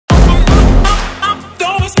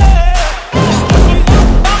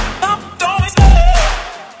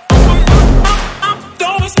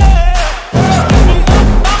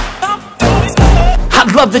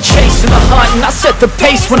love the chase and the hunt, and I set the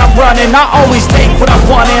pace when I'm running. I always take what I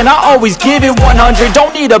want and I always give it 100.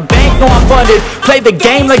 Don't need a bank, no I'm funded. Play the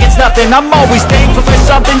game like it's nothing. I'm always thankful for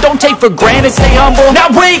something. Don't take for granted, stay humble. Now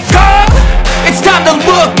wake up, it's time to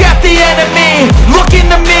look at the enemy. Look in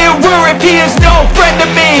the mirror if he is no friend to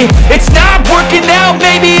me. It's not working out,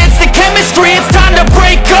 maybe it's the chemistry. It's time to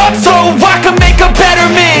break up so I can make a better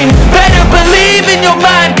me. Better believe in your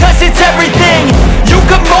mind, cause it's everything. You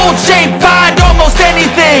can mold, shape, find almost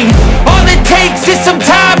anything. All it takes is some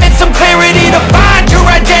time and some clarity to find your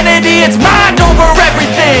identity. It's mind over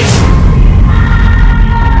everything.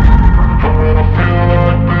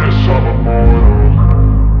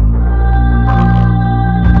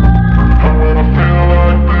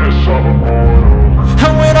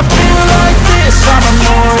 And when I feel like this, I'm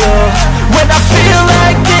immortal. When I feel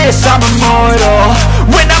like this, I'm immortal.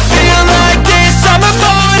 When I feel like this, I'm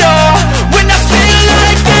immortal. When I feel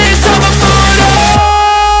like this, I'm immortal.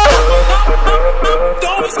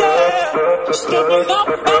 Don't be scared, just give me up.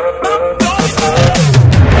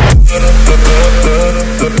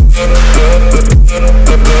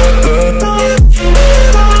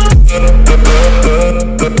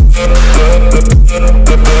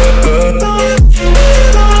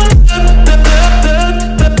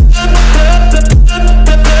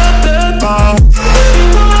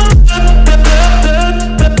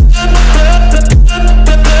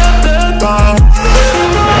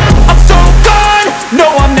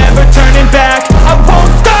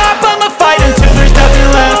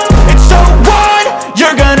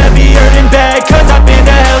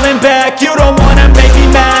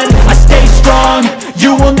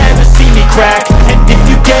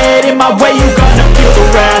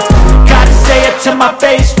 To my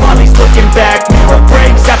face while he's looking back. Mirror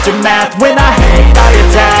breaks after math. When I hate, I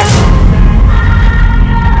attack.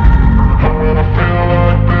 And when I feel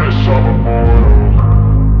like this, I'm immortal.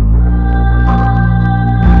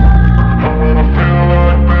 And when I feel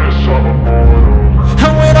like this, I'm immortal.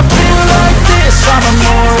 And when I feel like this, I'm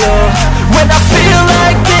immortal. When I feel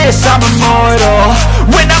like this, I'm immortal.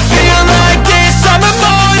 When I feel like this, I'm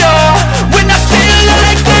immortal. When I feel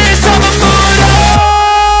like this, I'm immortal.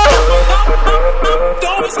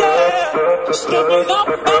 Just give me up.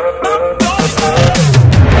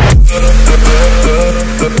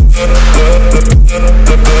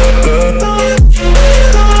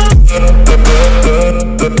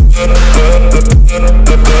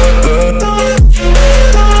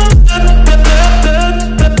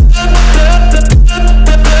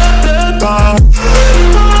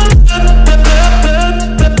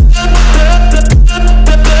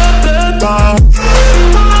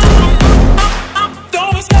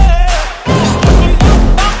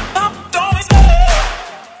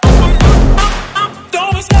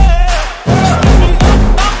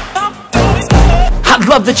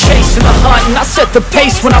 Love the chase and the hunt, and I set the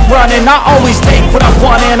pace when I'm running. I always take what I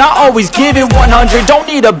want and I always give it 100. Don't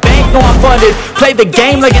need a bank, no I'm funded. Play the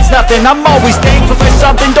game like it's nothing. I'm always thankful for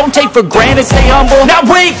something. Don't take for granted, stay humble. Now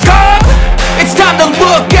wake up, it's time to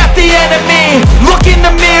look at the enemy. Look in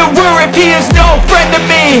the mirror if he is no friend to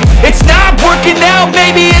me. It's not working out,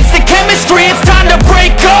 maybe it's the chemistry. It's time to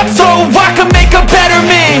break up so I can make a better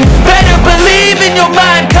me. Better believe in your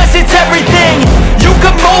mind, cause it's everything. You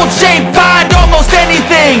can mold, shape, find almost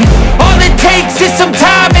anything. All it takes is some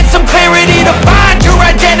time and some clarity to find your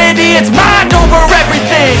identity. It's mind over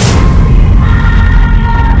everything.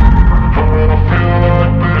 And when I feel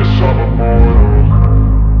like this, I'm immortal.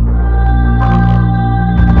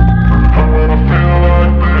 And when I feel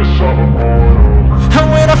like this, I'm immortal. And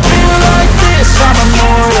when I feel like this, I'm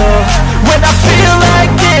immortal. When I feel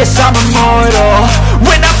like this, I'm immortal.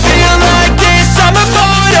 When I feel like this, I'm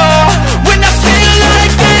immortal. When I feel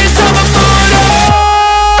like this, I'm immortal.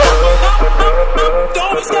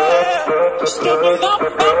 Don't be scared, just give me up.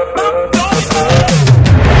 Don't be scared.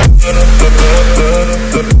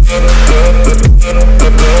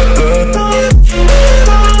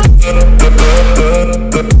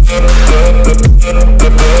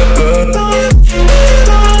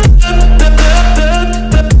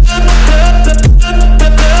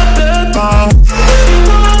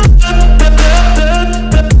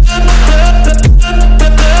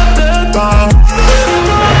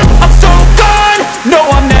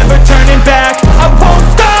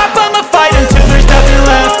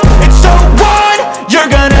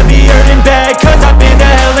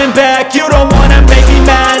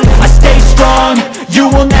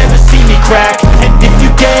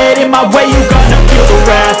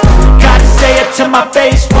 To my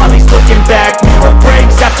face while he's looking back. Mirror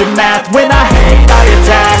breaks after math. When I hate, I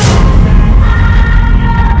attack.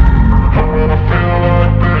 And when I feel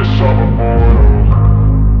like this, I'm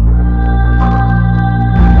immortal.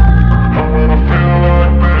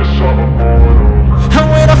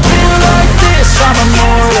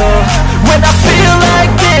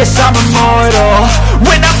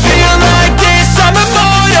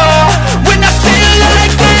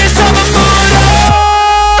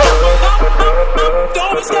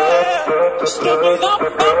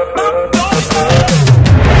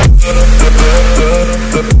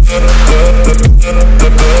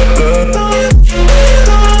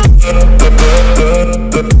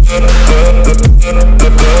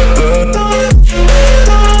 up.